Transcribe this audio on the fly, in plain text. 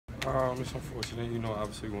It's unfortunate.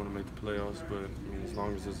 Obviously we want to make the playoffs, but as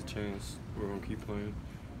long as there's a chance, we're going to keep playing.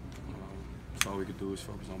 So all we could do is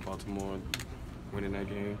focus on Baltimore, winning that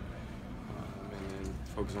game, and then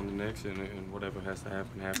focus on the next, and whatever has to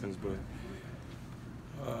happen, happens. But,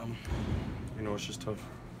 it's just tough.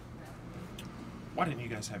 Why didn't you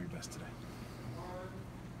guys have your best today?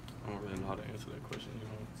 I don't really know how to answer that question.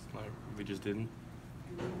 It's like we just didn't.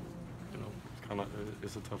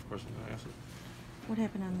 It's a tough question to answer. What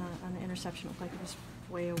happened on the interception? It looked like it was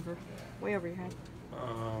way over your head.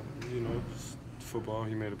 Just football.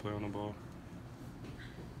 He made a play on the ball.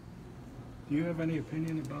 Do you have any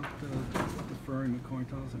opinion about deferring the coin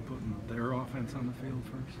toss and putting their offense on the field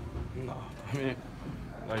first? No,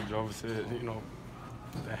 like Jarvis said,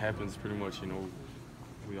 that happens pretty much.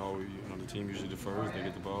 We always, the team usually defers. They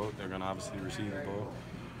get the ball. They're gonna obviously receive the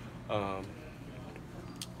ball,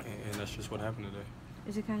 and that's just what happened today.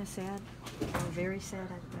 Is it kind of sad, or very sad,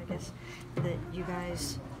 I guess, that you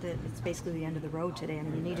guys, that it's basically the end of the road today? I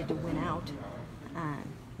mean, you needed to win out, and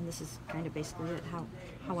this is kind of basically it.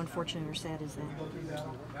 How unfortunate or sad is that?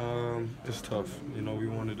 It's tough. We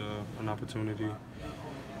wanted an opportunity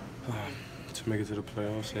to make it to the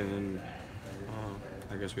playoffs, and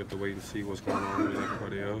I guess we have to wait and see what's going on with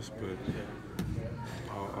everybody else. But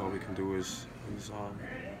all we can do is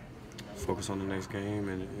focus on the next game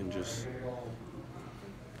and just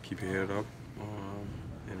keep your head up.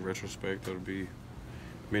 In retrospect, there'll be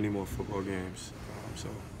many more football games. So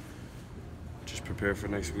just prepare for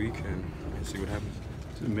next week and see what happens.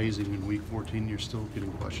 It's amazing in week 14 you're still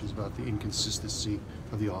getting questions about the inconsistency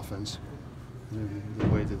of the offense. The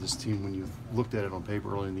way that this team, when you looked at it on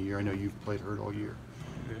paper early in the year, I know you've played hurt all year.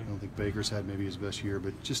 Yeah. I don't think Baker's had maybe his best year,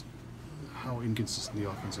 but just how inconsistent the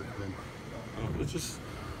offense has been. It's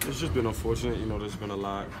just been unfortunate. There's been a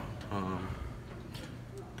lot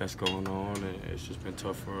that's going on, and it's just been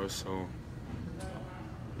tough for us. So,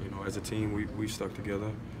 as a team, we stuck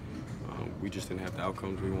together. We just didn't have the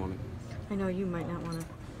outcomes we wanted. I know you might not want to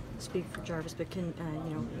speak for Jarvis, but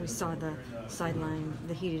we saw the sideline,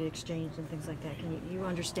 the heated exchange and things like that. Can you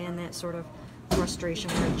understand that sort of frustration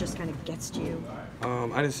where it just kind of gets to you?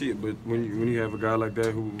 I didn't see it, but when you have a guy like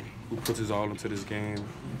that who puts his all into this game,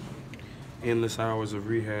 endless hours of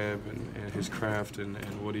rehab and his craft and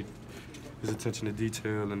his attention to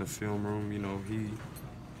detail in the film room,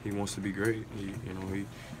 he wants to be great.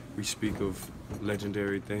 We speak of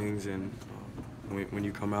legendary things, and when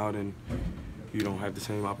you come out and you don't have the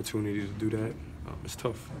same opportunity to do that, it's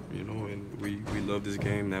tough, and we love this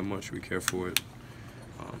game that much. We care for it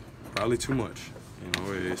probably too much.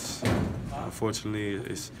 It's unfortunately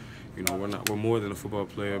we're more than a football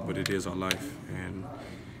player, but it is our life, and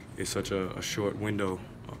it's such a short window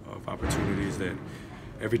of opportunities that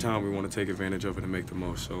every time we want to take advantage of it and make the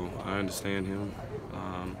most. So I understand him.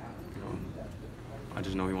 I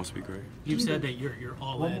just know he wants to be great. You've said that you're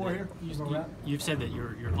all One in. more here. You've said that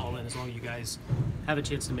you're all in as long as you guys have a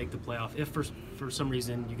chance to make the playoff. If for some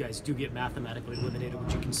reason you guys do get mathematically eliminated,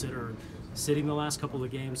 would you consider sitting the last couple of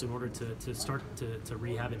games in order to start to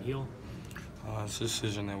rehab and heal? It's a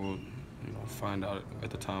decision that we'll find out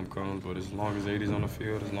at the time comes. But as long as AD's on the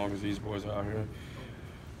field, as long as these boys are out here,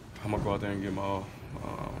 I'm gonna go out there and give my all.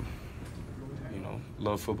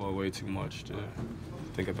 Love football way too much to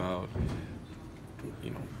think about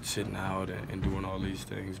sitting out and doing all these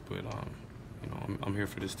things. But I'm here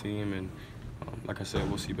for this team, and like I said,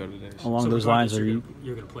 we'll see better days. Along those lines, you're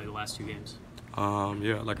going to play the last two games?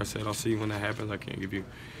 Yeah, like I said, I'll see when that happens. I can't give you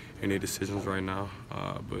any decisions right now,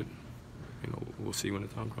 but we'll see when the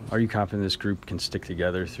time comes. Are you confident this group can stick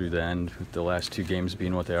together through the end, with the last two games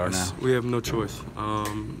being what they are now? We have no choice.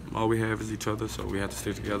 All we have is each other, so we have to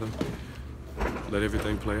stick together, let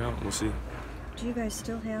everything play out, and we'll see. Do you guys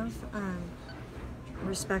still have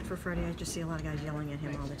respect for Freddie? I just see a lot of guys yelling at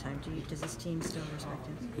him all the time. Does this team still respect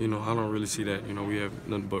him? I don't really see that. We have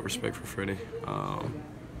nothing but respect for Freddie.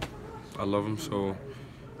 I love him, so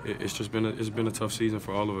it's been a tough season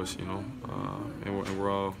for all of us, and we're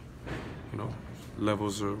all,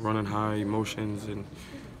 levels are running high, emotions, and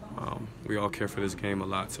we all care for this game a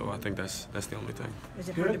lot. So I think that's the only thing. Is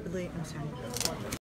it hard to believe? I'm sorry.